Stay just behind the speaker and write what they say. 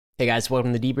Hey guys,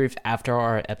 welcome to the debrief after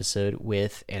our episode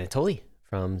with Anatoly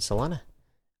from Solana.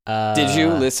 Did you,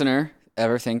 listener,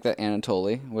 ever think that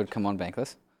Anatoly would come on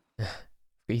Bankless?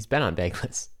 He's been on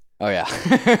Bankless. Oh, yeah.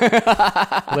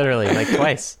 Literally, like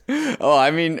twice. Oh, I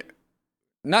mean,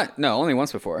 only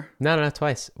once before. No,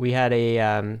 twice. We had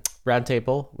a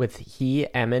roundtable with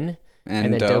he, Emin,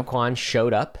 and then Do Kwon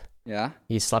showed up. Yeah.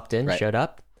 He slept in, Right. showed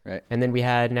up. Right. And then we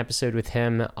had an episode with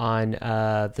him on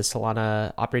the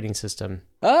Solana operating system.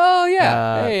 Oh,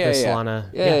 yeah. The Solana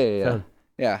phone.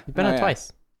 Yeah. You've been on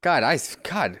twice. God,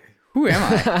 who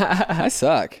am I? I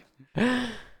suck.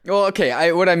 Well,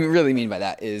 okay. What I really mean by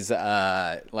that is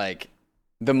like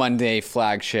the Monday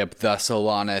flagship, the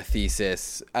Solana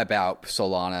thesis about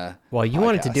Solana. Well, you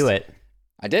wanted to do it.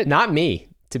 I did. Not me,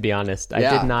 to be honest. I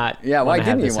did not. Yeah, why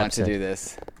didn't you want episode. to do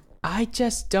this? I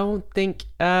just don't think...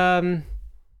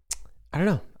 I don't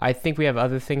know. I think we have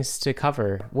other things to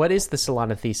cover. What is the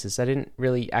Solana thesis? I didn't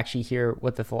really actually hear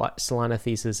what the Solana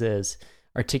thesis is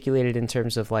articulated in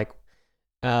terms of like,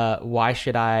 why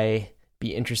should I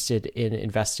be interested in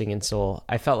investing in Sol?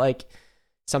 I felt like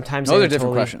sometimes Those are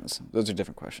different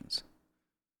questions.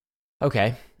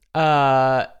 Okay.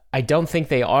 I don't think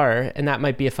they are, and that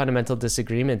might be a fundamental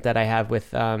disagreement that I have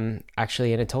with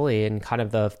actually Anatoly and kind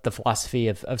of the philosophy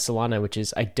of Solana, which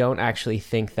is I don't actually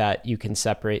think that you can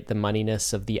separate the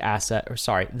moneyness of the asset,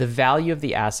 the value of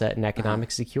the asset and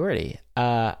economic security.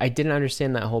 I didn't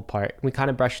understand that whole part. We kind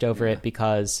of brushed over it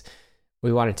because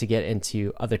we wanted to get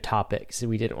into other topics, and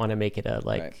we didn't want to make it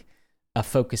a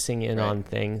focusing in on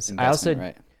things. I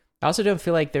also don't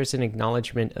feel like there's an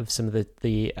acknowledgement of some of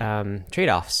the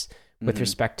trade-offs with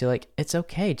respect to like, it's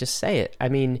okay, just say it. I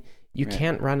mean, you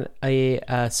can't run a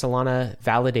Solana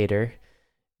validator,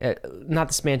 not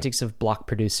the semantics of block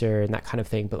producer and that kind of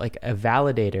thing, but like a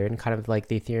validator in kind of like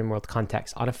the Ethereum world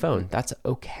context on a phone. That's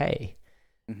okay.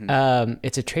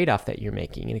 It's a trade-off that you're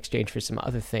making in exchange for some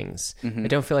other things. I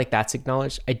don't feel like that's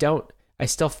acknowledged. I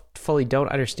still fully don't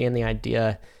understand the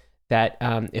idea that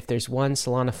if there's one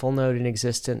Solana full node in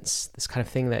existence, this kind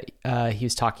of thing that he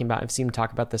was talking about, I've seen him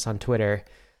talk about this on Twitter,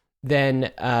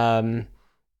 then that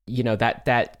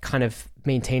kind of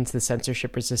maintains the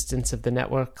censorship resistance of the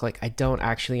network. Like, I don't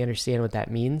actually understand what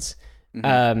that means.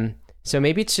 So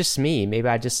maybe it's just me. Maybe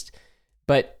I just,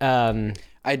 but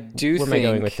I do. Where am I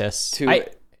going with this?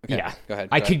 Yeah, go ahead.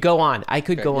 I could go on,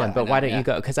 but why don't you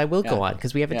go? Because I will go on,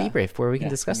 because we have a debrief where we can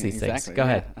discuss these things. Go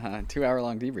ahead.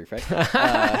 2-hour-long debrief, right?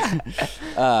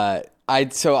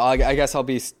 I guess I'll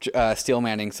be steel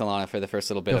manning Solana for the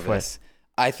first little bit of this.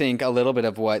 I think a little bit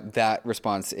of what that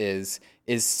response is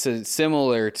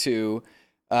similar to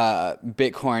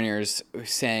Bitcoiners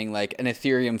saying like an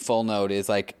Ethereum full node is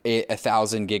like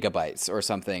 1,000 gigabytes or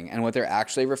something. And what they're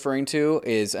actually referring to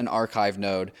is an archive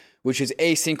node, which is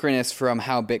asynchronous from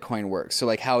how Bitcoin works. So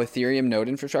like how Ethereum node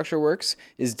infrastructure works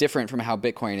is different from how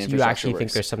Bitcoin infrastructure works. You actually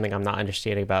think there's something I'm not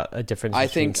understanding about a difference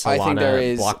between Solana, I think there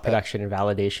is, block production and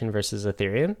validation versus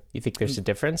Ethereum? You think there's a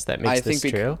difference that makes this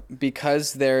true?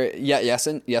 Because yes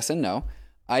and no.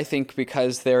 I think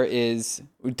because there is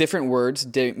different words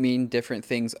mean different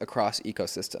things across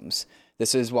ecosystems.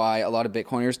 This is why a lot of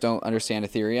Bitcoiners don't understand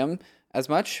Ethereum as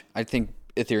much. I think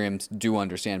Ethereums do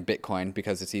understand Bitcoin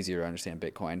because it's easier to understand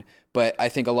Bitcoin. But I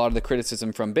think a lot of the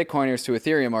criticism from Bitcoiners to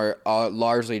Ethereum are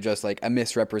largely just like a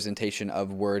misrepresentation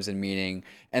of words and meaning,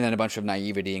 and then a bunch of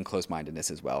naivety and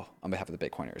closed-mindedness as well on behalf of the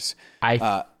Bitcoiners.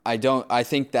 I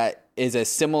think that is a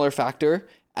similar factor,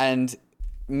 and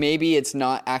maybe it's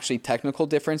not actually technical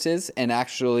differences, and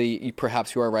actually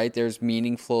perhaps you are right, there's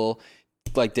meaningful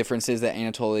like differences that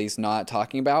Anatoly's not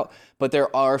talking about, but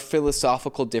there are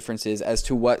philosophical differences as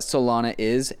to what Solana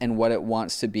is and what it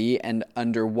wants to be, and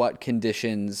under what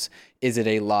conditions is it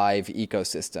a live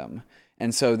ecosystem.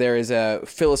 And so there is a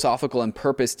philosophical and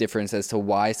purpose difference as to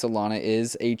why Solana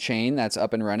is a chain that's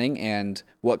up and running and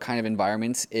what kind of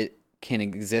environments it can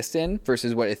exist in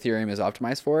versus what Ethereum is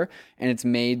optimized for. And it's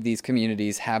made these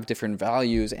communities have different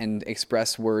values and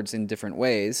express words in different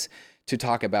ways to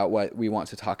talk about what we want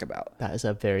to talk about. That is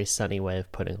a very sunny way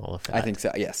of putting all of that. I think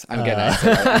so. Yes, I'm getting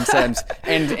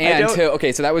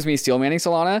it. So that was me steel manning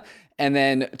Solana, and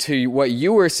then to what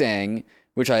you were saying,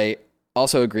 which I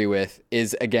also agree with,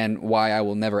 is again why I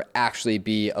will never actually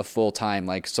be a full-time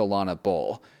like Solana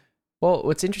bull. Well,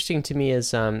 what's interesting to me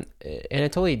is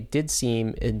Anatoly did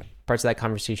seem in parts of that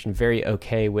conversation very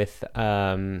okay with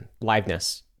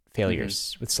liveness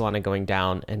failures, with Solana going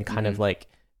down, and kind of like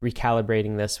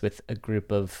recalibrating this with a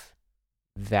group of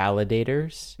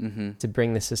validators to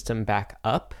bring the system back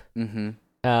up.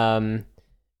 And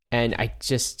I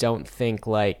just don't think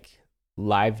like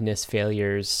liveness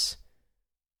failures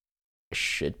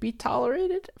should be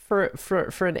tolerated for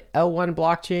an L1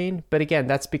 blockchain. But again,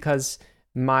 that's because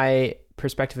my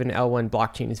perspective in L1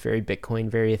 blockchain is very Bitcoin,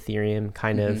 very Ethereum,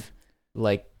 kind of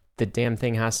like the damn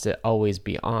thing has to always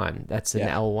be on. That's an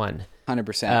L1.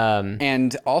 100%.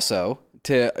 And also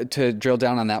to drill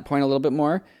down on that point a little bit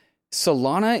more,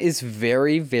 Solana is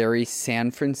very, very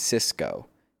San Francisco.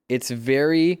 It's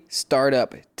very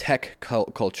startup tech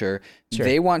culture. Sure.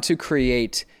 They want to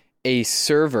create a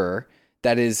server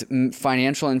that is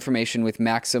financial information with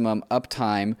maximum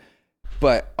uptime,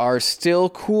 but are still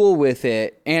cool with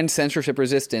it, and censorship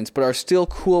resistance, but are still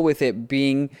cool with it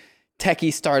being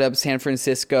techie startup San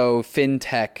Francisco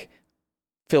fintech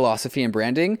philosophy and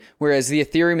branding, whereas the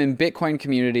Ethereum and Bitcoin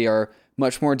community are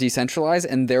much more decentralized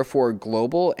and therefore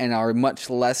global and are much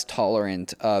less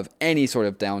tolerant of any sort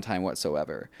of downtime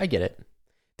whatsoever. I get it.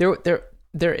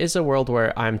 There is a world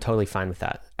where I'm totally fine with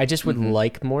that. I just would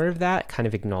like more of that kind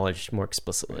of acknowledged more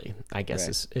explicitly, I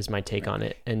guess is my take on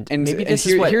it. And maybe this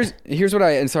is what... Here's what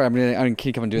I'm going to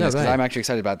keep on doing this because I'm actually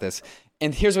excited about this.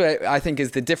 And here's what I think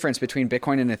is the difference between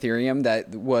Bitcoin and Ethereum that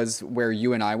was where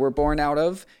you and I were born out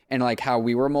of, and like how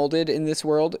we were molded in this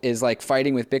world is like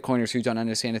fighting with Bitcoiners who don't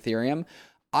understand Ethereum.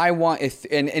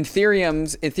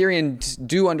 Ethereans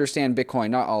do understand Bitcoin,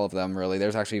 not all of them really.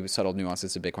 There's actually subtle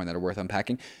nuances to Bitcoin that are worth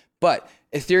unpacking. But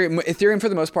Ethereum for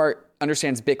the most part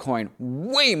understands Bitcoin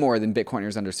way more than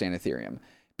Bitcoiners understand Ethereum,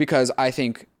 because I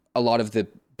think a lot of the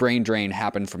brain drain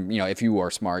happened from, if you are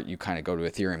smart, you kind of go to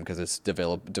Ethereum because it's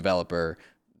developer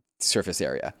surface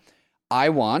area. I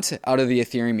want out of the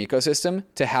Ethereum ecosystem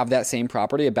to have that same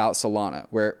property about Solana,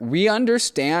 where we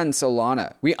understand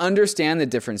Solana. We understand the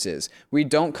differences. We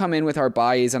don't come in with our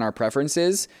bias and our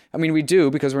preferences. I mean, we do,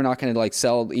 because we're not going to like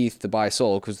sell ETH to buy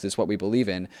Sol, because that's what we believe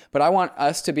in. But I want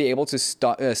us to be able to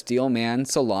steel man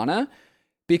Solana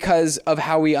because of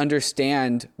how we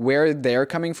understand where they're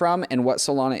coming from and what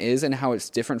Solana is and how it's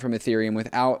different from Ethereum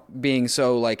without being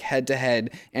so like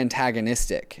head-to-head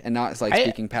antagonistic and not like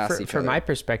speaking past each other. From my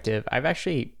perspective, I've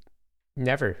actually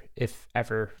never, if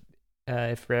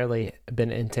rarely,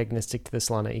 been antagonistic to the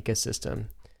Solana ecosystem.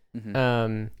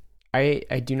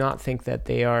 I do not think that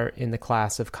they are in the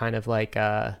class of kind of like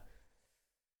I've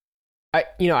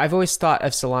always thought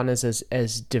of Solanas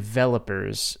as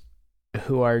developers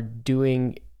who are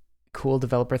doing cool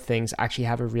developer things, actually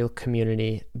have a real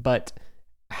community, but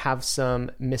have some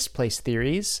misplaced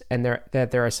theories, and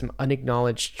that there are some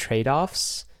unacknowledged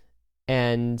trade-offs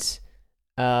and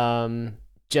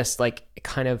just like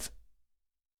kind of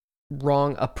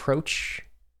wrong approach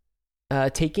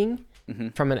taking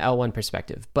from an L1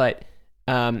 perspective. But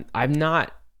I've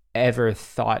not ever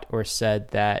thought or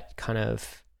said that kind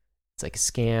of like a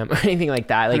scam or anything like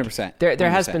that. Like 100%.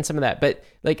 There has been some of that, but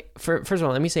like first of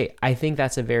all, let me say, I think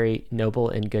that's a very noble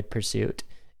and good pursuit.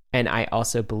 And I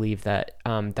also believe that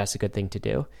that's a good thing to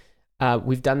do.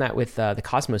 We've done that with the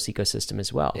Cosmos ecosystem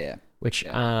as well, which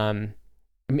I'm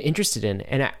interested in.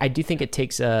 And I do think it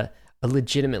takes a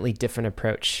legitimately different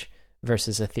approach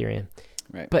versus Ethereum.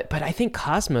 Right. But I think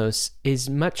Cosmos is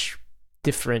much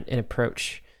different in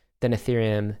approach than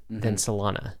Ethereum, than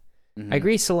Solana. I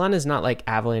agree. Solana is not like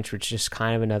Avalanche, which is just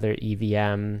kind of another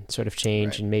EVM sort of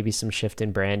change, and maybe some shift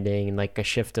in branding and like a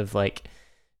shift of like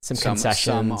some concessions,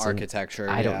 some architecture.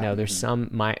 I don't know. There's some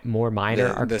more minor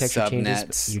architecture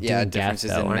changes.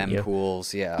 Differences in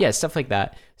mempools. Yeah, stuff like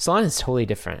that. Solana is totally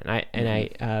different, and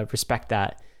I respect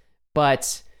that.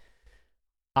 But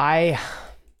I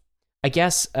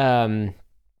guess how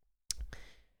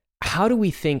do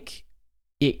we think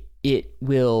it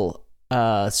will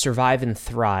survive and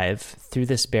thrive through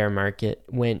this bear market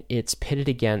when it's pitted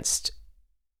against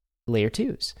layer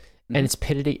twos, and it's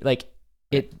pitted like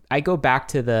it? I go back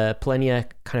to the Pallenia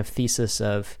kind of thesis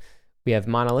of we have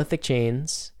monolithic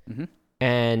chains,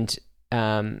 and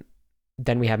then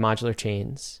we have modular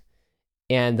chains,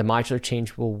 and the modular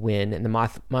chains will win, and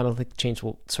the monolithic chains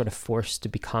will sort of force to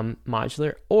become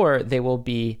modular, or they will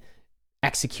be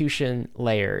execution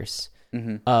layers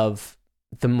of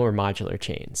the more modular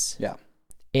chains. Yeah.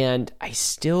 And I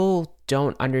still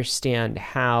don't understand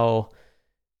how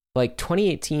like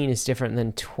 2018 is different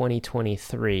than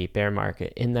 2023 bear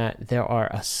market in that there are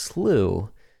a slew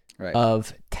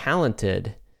of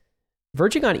talented,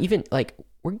 verging on even like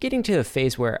we're getting to a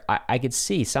phase where I could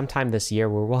see sometime this year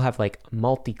where we'll have like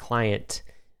multi-client,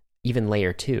 even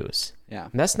layer twos. Yeah.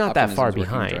 And that's not that far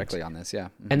behind. Directly on this. Yeah.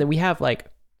 And then we have like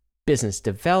business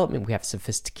development, we have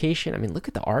sophistication. I mean, look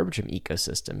at the Arbitrum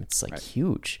ecosystem. It's like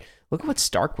huge. Look at what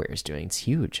Starkware is doing. It's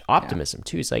huge. Optimism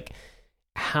too. It's like,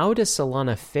 how does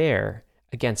Solana fare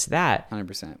against that?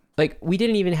 100%. Like, we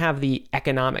didn't even have the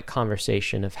economic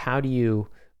conversation of how do you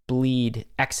bleed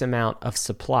X amount of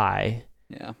supply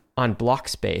on block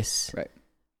space.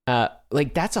 Right.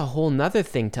 Like that's a whole nother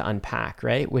thing to unpack,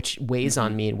 right? Which weighs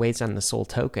on me and weighs on the Sol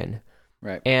token.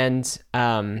 Right. And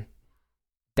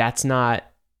that's not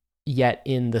yet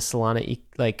in the Solana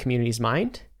like community's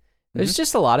mind. There's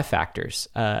just a lot of factors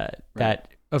that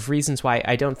of reasons why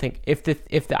I don't think if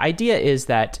the idea is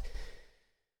that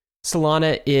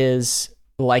Solana is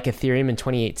like Ethereum in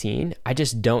 2018, I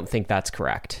just don't think that's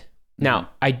correct. Now,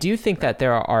 I do think that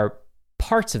there are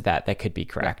parts of that could be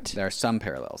correct. Right. There are some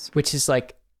parallels. Which is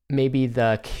like maybe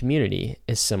the community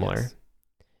is similar. Yes.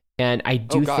 And I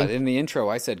do think... in the intro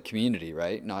I said community,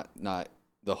 right? Not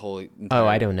the whole entire... Oh,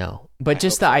 I don't know. But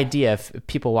just the idea, if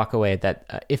people walk away with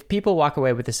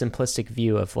a simplistic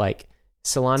view of like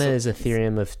Solana is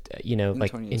Ethereum of,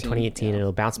 like in 2018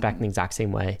 it'll bounce back in the exact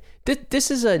same way.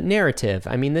 This is a narrative.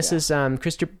 I mean, this is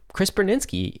Chris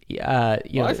Berninsky,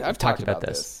 I've talked about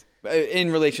this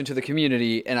in relation to the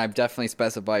community, and I've definitely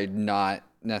specified not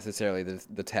necessarily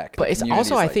the tech. But it's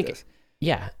also, I think,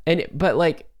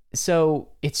 so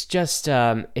it's just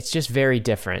very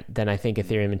different than I think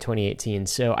Ethereum in 2018.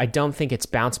 So I don't think its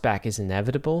bounce back is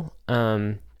inevitable.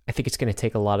 I think it's going to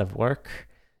take a lot of work.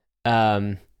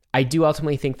 I do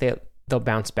ultimately think that they'll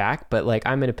bounce back, but like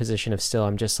I'm in a position of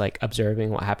I'm just like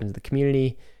observing what happens to the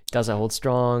community. Does it hold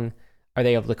strong? Are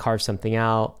they able to carve something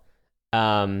out?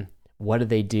 What do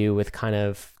they do with kind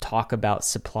of talk about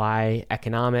supply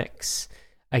economics?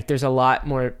 Like there's a lot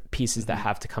more pieces that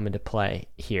have to come into play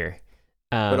here.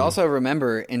 But also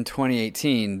remember, in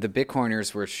 2018, the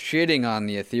Bitcoiners were shitting on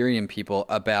the Ethereum people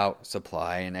about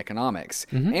supply and economics.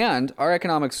 And our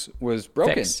economics was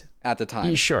broken at the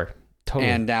time. Sure, totally.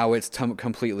 And now it's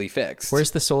completely fixed.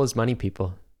 Where's the Sol is money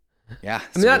people? Yeah.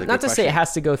 I mean, not to say it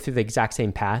has to go through the exact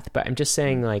same path, but I'm just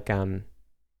saying like... I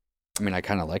mean, I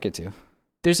kind of like it too.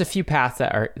 There's a few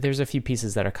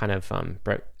pieces that are kind of...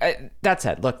 that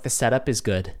said, look, the setup is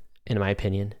good, in my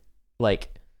opinion.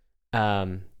 Like...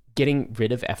 getting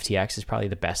rid of FTX is probably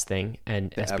the best thing,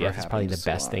 and SBF is probably the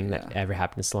best thing that ever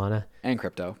happened to Solana. And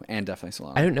crypto, and definitely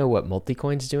Solana. I don't know what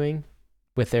Multicoin's doing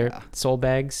with their Sol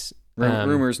bags.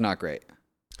 Rumors not great.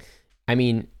 I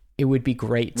mean, it would be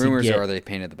great to Rumors are they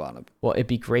paint at the bottom. Well, it'd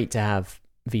be great to have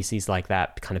VCs like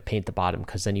that kind of paint the bottom,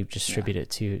 because then you distribute it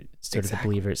to sort of the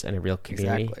believers and a real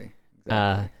community.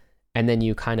 Exactly. And then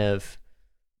you kind of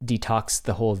detox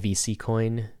the whole VC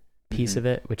coin piece of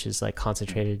it, which is like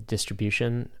concentrated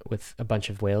distribution with a bunch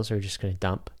of whales who are just going to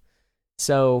dump.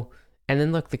 So, and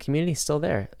then look, the community's still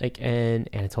there, like, and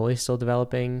Anatolia's still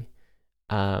developing.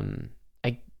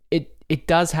 It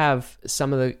does have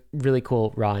some of the really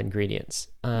cool raw ingredients.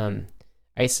 In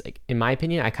my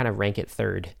opinion, I kind of rank it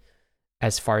third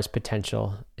as far as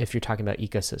potential. If you're talking about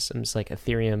ecosystems like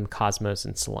Ethereum, Cosmos,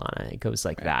 and Solana, it goes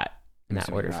like that in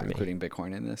that order for me. Including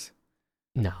Bitcoin in this?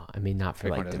 No, I mean, not for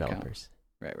Bitcoin like developers.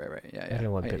 Right. Yeah. I don't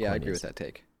know what Bitcoin I agree with that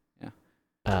take.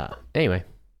 Yeah. Anyway,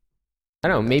 I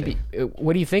don't know. Maybe.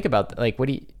 What do you think about? Like,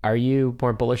 are you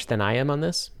more bullish than I am on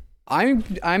this?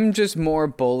 I'm just more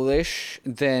bullish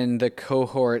than the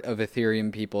cohort of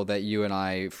Ethereum people that you and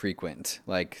I frequent.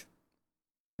 Like,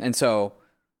 and so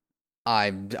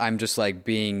I'm just like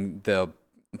being the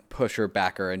pusher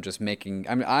backer and just making.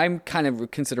 I'm kind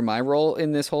of consider my role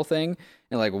in this whole thing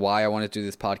and like why I want to do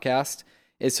this podcast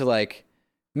is to like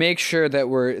make sure that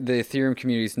the Ethereum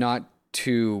community is not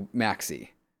too maxi,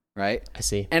 right? I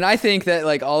see. And I think that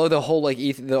like all of the whole like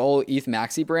the old ETH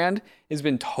maxi brand has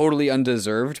been totally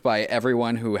undeserved by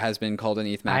everyone who has been called an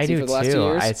ETH maxi for the last 2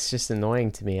 years. It's just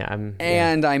annoying to me.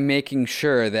 I'm making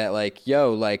sure that like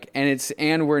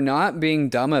and we're not being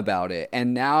dumb about it.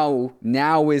 And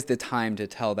now is the time to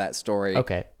tell that story.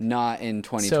 Okay. Not in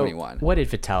 2021. So what did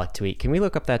Vitalik tweet? Can we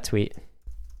look up that tweet?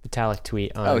 Vitalik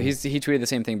tweet on... he tweeted the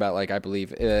same thing about like I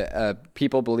believe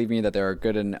people believe me that there are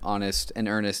good and honest and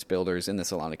earnest builders in the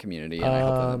Solana community, and I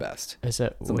hope them the best. Is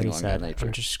that what he said?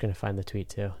 I'm just gonna find the tweet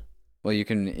too. Well, you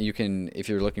can if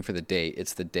you're looking for the date,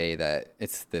 it's the day that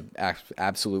it's the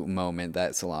absolute moment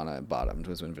that Solana bottomed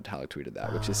was when Vitalik tweeted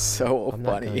that, which is so I'm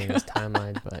funny. Not going in his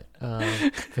timeline, but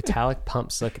Vitalik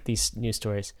pumps. Look at these news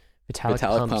stories.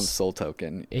 Vitalik pumps Sol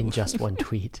token in just one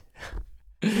tweet.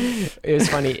 It was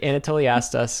funny. Anatoly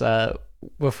asked us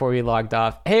before we logged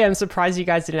off, "Hey, I'm surprised you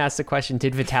guys didn't ask the question,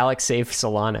 did Vitalik save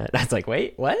Solana?" I was like,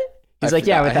 "Wait, what?" He's like,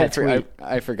 "Yeah, with that tweet."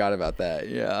 I forgot about that.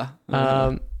 Yeah.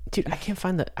 Dude, I can't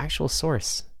find the actual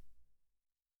source.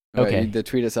 Okay. The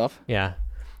tweet itself? Yeah.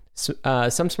 So,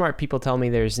 some smart people tell me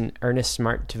there's an earnest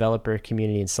smart developer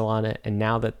community in Solana, and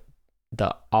now that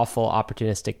the awful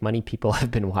opportunistic money people have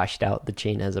been washed out, the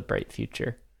chain has a bright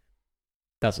future.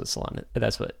 That's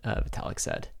what Vitalik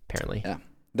said, apparently. Yeah.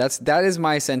 That is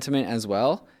my sentiment as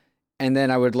well. And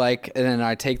then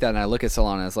I take that and I look at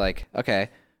Solana as like, okay,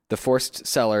 the forced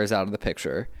seller is out of the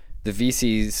picture. The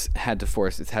VCs had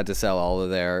to sell all of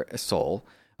their SOL.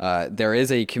 There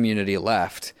is a community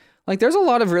left. Like, there's a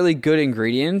lot of really good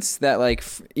ingredients that, like,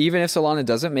 even if Solana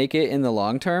doesn't make it in the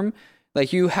long term,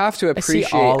 like, you have to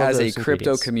appreciate as a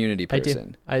crypto community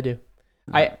person. I do.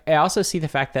 I also see the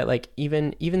fact that, like,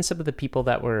 even some of the people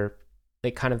that were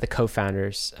like kind of the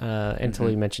co-founders, until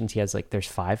you mentioned there's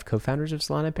 5 co-founders of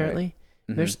Solana apparently. Right.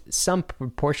 Mm-hmm. There's some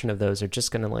proportion of those are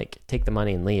just going to like take the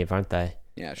money and leave, aren't they?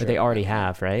 Yeah, sure. Or they already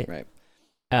have, right? Right.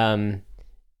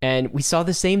 And we saw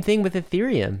the same thing with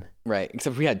Ethereum. Right.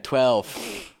 Except we had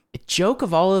 12. A joke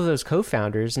of all of those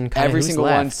co-founders and kind every of single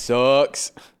left, one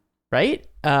sucks. Right?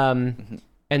 And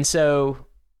so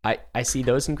I see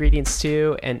those ingredients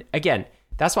too. And again,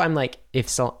 that's why I'm like,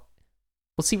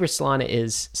 we'll see where Solana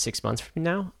is 6 months from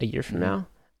now, a year from now.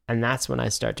 And that's when I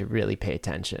start to really pay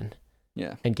attention.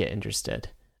 Yeah. And get interested.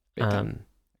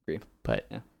 Agree. But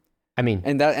yeah. I mean,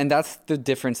 and that's the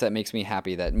difference that makes me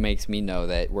happy, that makes me know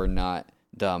that we're not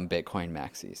dumb Bitcoin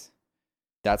maxis.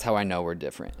 That's how I know we're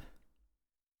different.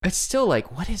 It's still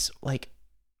like,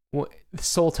 what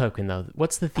Sol Token though?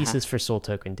 What's the thesis for Sol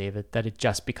Token, David? That it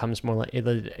just becomes more like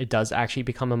it does actually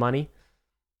become a money?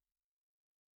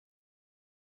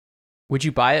 Would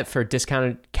you buy it for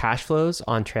discounted cash flows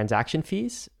on transaction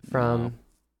fees from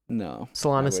no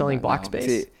Solana selling block space?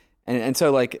 See, and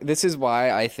so like, this is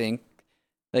why I think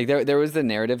like there was the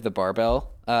narrative, the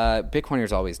barbell.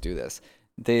 Bitcoiners always do this.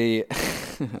 They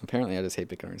apparently I just hate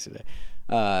Bitcoiners today.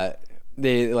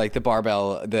 They like the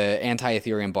barbell, the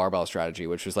anti-Ethereum barbell strategy,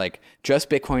 which was like just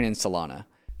Bitcoin and Solana.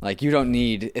 Like, you don't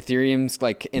need Ethereum's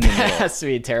like in the middle. That's to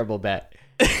be a terrible bet.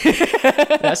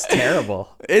 That's terrible.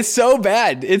 It's so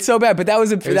bad. But that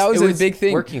was a big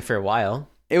thing. Working for a while.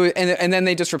 It was, and then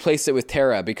they just replaced it with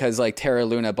Terra, because like Terra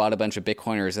Luna bought a bunch of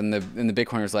Bitcoiners, and the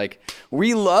Bitcoiners like,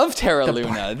 we love Terra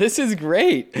Luna. This is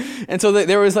great. And so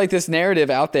there was like this narrative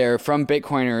out there from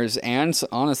Bitcoiners, and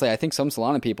honestly, I think some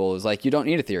Solana people is like, you don't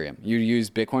need Ethereum. You use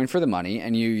Bitcoin for the money,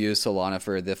 and you use Solana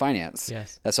for the finance.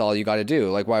 Yes, that's all you got to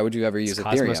do. Like, why would you ever use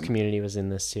Ethereum? Cosmos community was in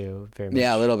this too, very much.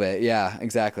 Yeah, a little bit. Yeah,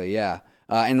 exactly. Yeah.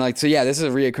 And like, so yeah, this is a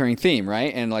reoccurring theme,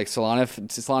 right? And like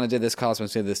Solana did this,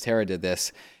 Cosmos did this, Terra did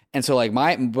this. And so like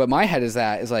my head is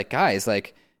like, guys,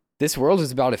 like, this world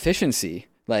is about efficiency.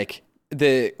 Like,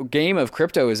 the game of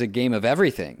crypto is a game of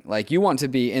everything. Like, you want to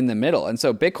be in the middle. And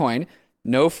so Bitcoin,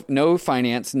 no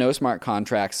finance, no smart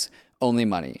contracts, only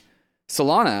money.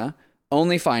 Solana,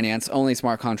 only finance, only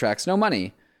smart contracts, no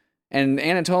money. And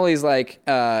Anatoly's like,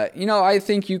 I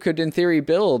think you could, in theory,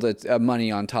 build a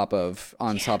money on top of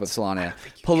Solana.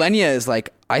 Polenia is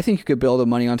like, I think you could build a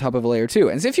money on top of a layer 2.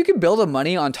 And if you could build a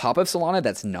money on top of Solana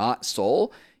that's not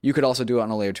Sol, you could also do it on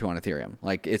a layer 2 on Ethereum.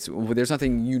 Like, there's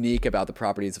nothing unique about the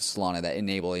properties of Solana that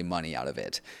enable a money out of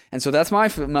it. And so that's my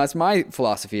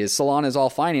philosophy, is Solana is all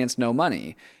finance, no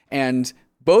money. And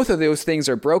both of those things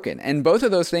are broken. And both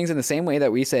of those things, in the same way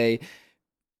that we say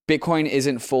Bitcoin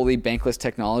isn't fully bankless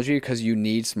technology because you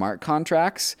need smart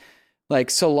contracts, like,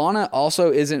 Solana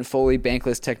also isn't fully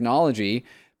bankless technology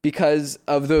because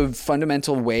of the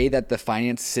fundamental way that the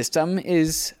finance system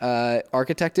is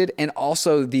architected, and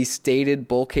also the stated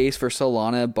bull case for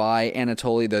Solana by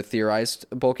Anatoly, the theorized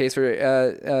bull case for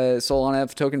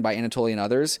Solana token by Anatoly and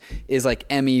others, is like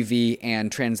MEV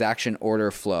and transaction order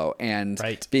flow, and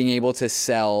being able to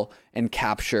sell and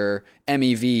capture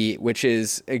MEV, which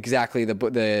is exactly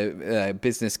the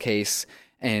business case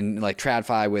and like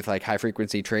TradFi with like high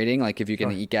frequency trading. Like, if you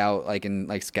can eke out like in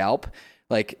like scalp.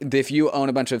 Like, if you own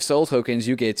a bunch of SOL tokens,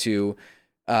 you get to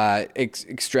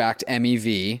extract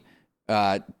MEV,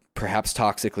 perhaps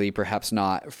toxically, perhaps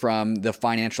not, from the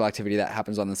financial activity that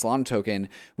happens on the Solana token,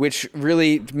 which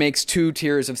really makes 2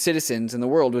 tiers of citizens in the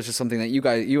world, which is something that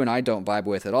you and I don't vibe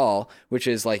with at all, which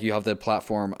is like, you have the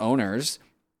platform owners,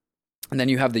 and then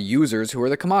you have the users, who are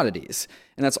the commodities.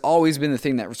 And that's always been the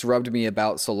thing that's rubbed me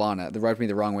about Solana, that rubbed me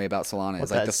the wrong way about Solana,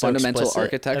 is like the fundamental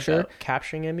architecture.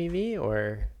 Capturing MEV,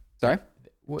 or... Sorry?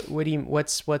 What do you, what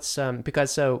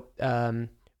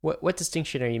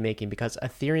distinction are you making? Because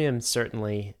Ethereum,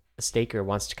 certainly a staker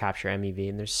wants to capture MEV,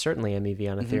 and there's certainly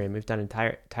MEV on Ethereum. We've done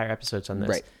entire episodes on this.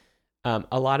 Right.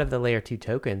 A lot of the layer 2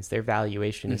 tokens, their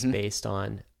valuation is based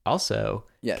on also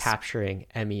capturing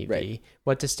MEV. Right.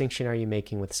 What distinction are you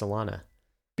making with Solana?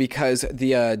 Because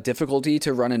the difficulty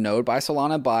to run a node by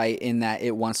Solana, in that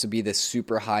it wants to be this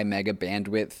super high mega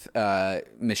bandwidth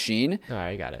machine. All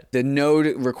right, got it. The node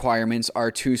requirements are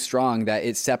too strong that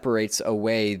it separates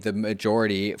away the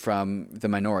majority from the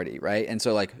minority, right? And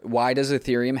so like, why does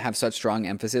Ethereum have such strong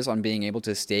emphasis on being able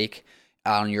to stake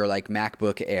on your like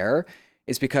MacBook Air?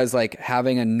 It's because like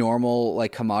having a normal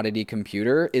like commodity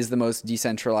computer is the most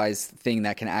decentralized thing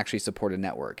that can actually support a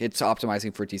network. It's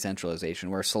optimizing for decentralization,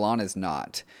 where Solana is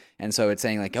not. And so it's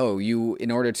saying like, oh,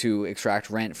 in order to extract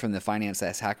rent from the finance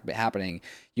that's happening,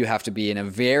 you have to be in a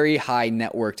very high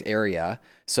networked area.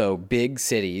 So big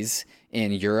cities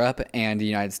in Europe and the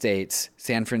United States,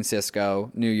 San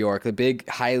Francisco, New York, the big,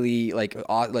 highly like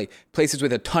places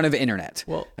with a ton of internet,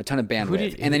 a ton of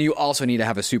bandwidth, and then you also need to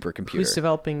have a supercomputer. Who's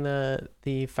developing the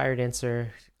FireDancer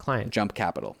client? Jump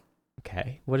Capital.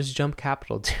 Okay, what does Jump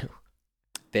Capital do?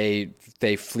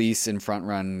 They fleece and front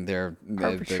run their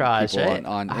arbitrage, people right?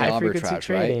 on high frequency arbitrage,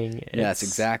 trading. Right? Yes,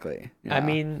 exactly. Yeah. I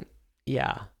mean,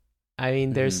 yeah. I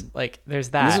mean, there's that.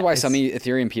 And this is why some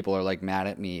Ethereum people are like mad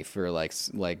at me for like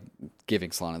giving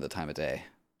Solana the time of day.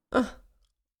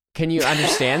 Can you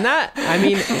understand that? I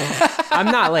mean,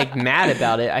 I'm not like mad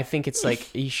about it. I think it's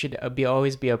like you should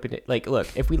always be open to, like, look,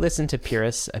 if we listen to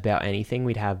purists about anything,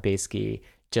 we'd have basically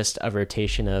just a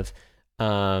rotation of,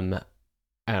 I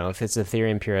don't know, if it's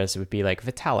Ethereum purists, it would be like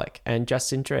Vitalik and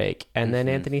Justin Drake and then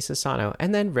Anthony Sassano,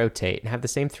 and then rotate and have the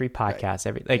same 3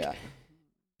 podcasts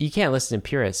You can't listen to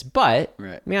purists, but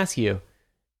let me ask you,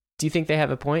 do you think they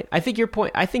have a point? I think your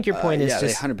point is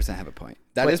just... Yeah, they 100% have a point.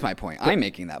 That is my point. I'm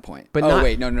making that point. But no.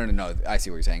 I see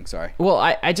what you're saying. Sorry. Well,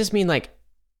 I just mean like,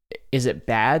 is it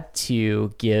bad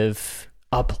to give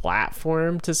a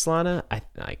platform to Solana?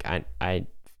 I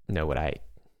know what I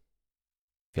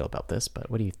feel about this,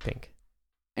 but what do you think?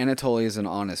 Anatoly is an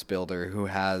honest builder who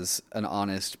has an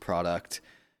honest product,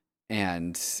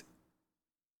 and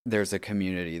there's a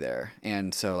community there.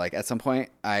 And so like at some point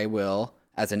I will,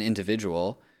 as an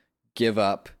individual, give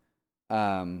up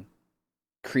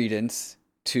credence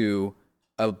to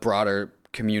a broader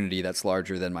community that's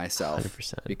larger than myself.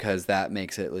 100%. Because that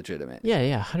makes it legitimate.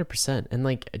 Yeah, 100%. And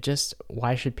like, just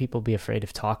why should people be afraid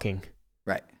of talking?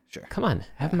 Right. Sure. Come on,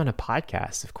 have them on a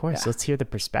podcast. Of course. Let's hear the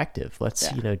perspective. Let's,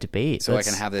 debate. So I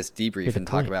can have this debrief and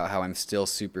talk about how I'm still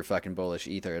super fucking bullish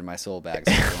Ether and my soul bags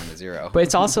are going to zero. But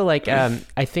it's also like,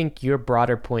 I think your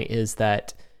broader point is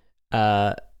that,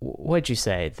 what'd you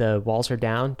say? The walls are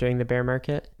down during the bear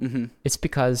market? Mm-hmm. It's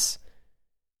because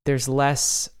there's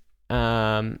less,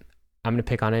 I'm going to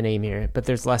pick on a name here, but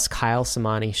there's less Kyle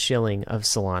Samani shilling of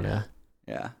Solana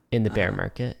in the bear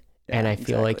market. Yeah, and I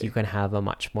feel like you can have a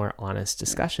much more honest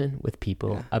discussion with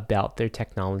people about their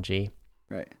technology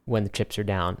when the chips are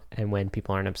down and when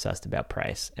people aren't obsessed about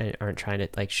price and aren't trying to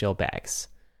like shill bags.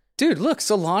 Dude, look,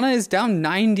 Solana is down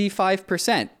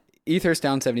 95%. Ether's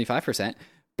down 75%.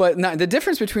 But the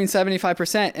difference between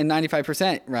 75% and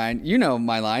 95%, Ryan, you know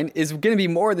my line, is going to be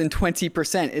more than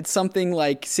 20%. It's something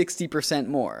like 60%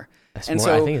 more. That's more.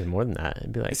 So I think it's more than that.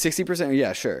 It'd be like 60%.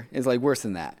 Yeah, sure. It's like worse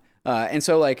than that. And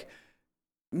so like,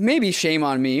 maybe shame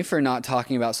on me for not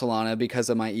talking about Solana because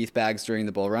of my ETH bags during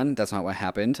the bull drun. That's not what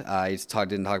happened. I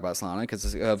didn't talk about Solana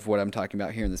because of what I'm talking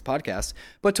about here in this podcast.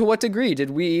 But to what degree did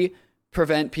we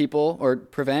prevent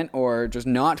or just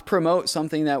not promote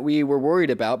something that we were worried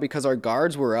about because our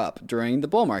guards were up during the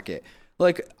bull market?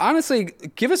 Like, honestly,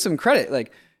 give us some credit.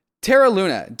 Like, Terra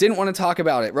Luna didn't want to talk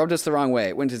about it, rubbed us the wrong way,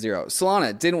 it went to zero.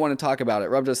 Solana didn't want to talk about it,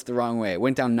 rubbed us the wrong way,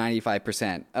 went down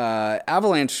 95%.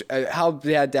 Avalanche, how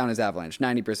bad down is Avalanche?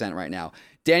 90% right now.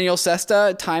 Daniel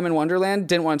Sesta, Time in Wonderland,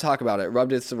 didn't want to talk about it,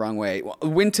 rubbed us the wrong way,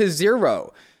 went to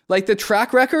zero. Like, the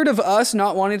track record of us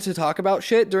not wanting to talk about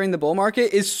shit during the bull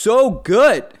market is so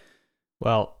good.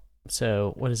 Well,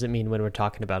 so what does it mean when we're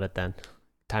talking about it then?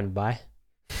 Time to buy?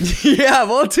 Yeah,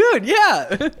 well, dude,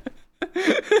 yeah.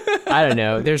 I don't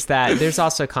know. There's that. There's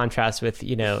also a contrast with,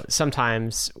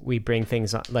 sometimes we bring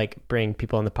things bring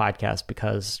people on the podcast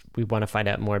because we want to find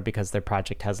out more because their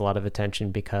project has a lot of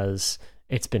attention because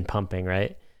it's been pumping,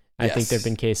 right? I think there've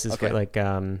been cases where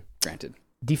granted.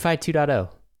 DeFi 2.0.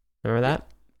 Remember that?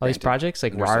 All these projects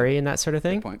like Rari and that sort of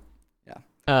thing. Good point.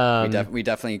 Yeah. We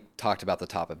definitely talked about the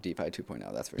top of DeFi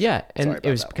 2.0. That's for sure. Yeah. And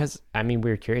it was because, we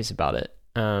were curious about it.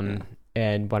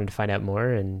 And wanted to find out more,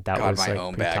 and that was my like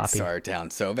own bags are down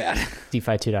so bad.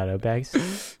 DeFi 2.0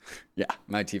 bags. Yeah,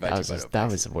 my DeFi 2.0 bags.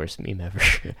 That was the worst meme ever.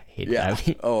 I hated that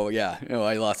meme. Oh yeah. No,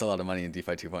 I lost a lot of money in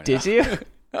DeFi 2.0. Did you?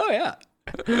 Oh yeah.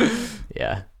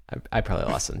 Yeah, I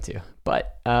probably lost them too.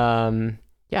 But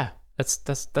yeah,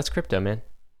 that's crypto, man.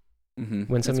 Mm-hmm.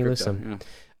 Win some, you lose some.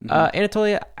 Yeah.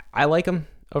 Anatoly, I like him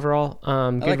overall.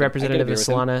 Good representative of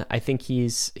Solana. I think he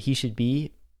should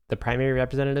be the primary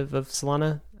representative of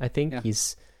Solana. I think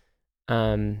he's,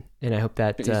 and I hope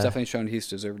that he's definitely shown he's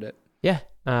deserved it. Yeah.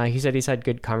 He said he's had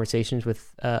good conversations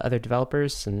with other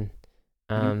developers, and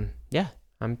yeah,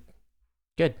 I'm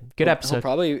good. Good episode.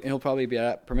 He'll probably be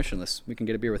at Permissionless. We can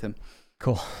get a beer with him.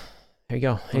 Cool. There you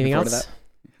go. Anything else?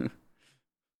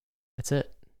 That's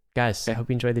it. Guys, I Okay. hope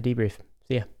you enjoyed the debrief.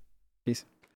 See ya. Peace.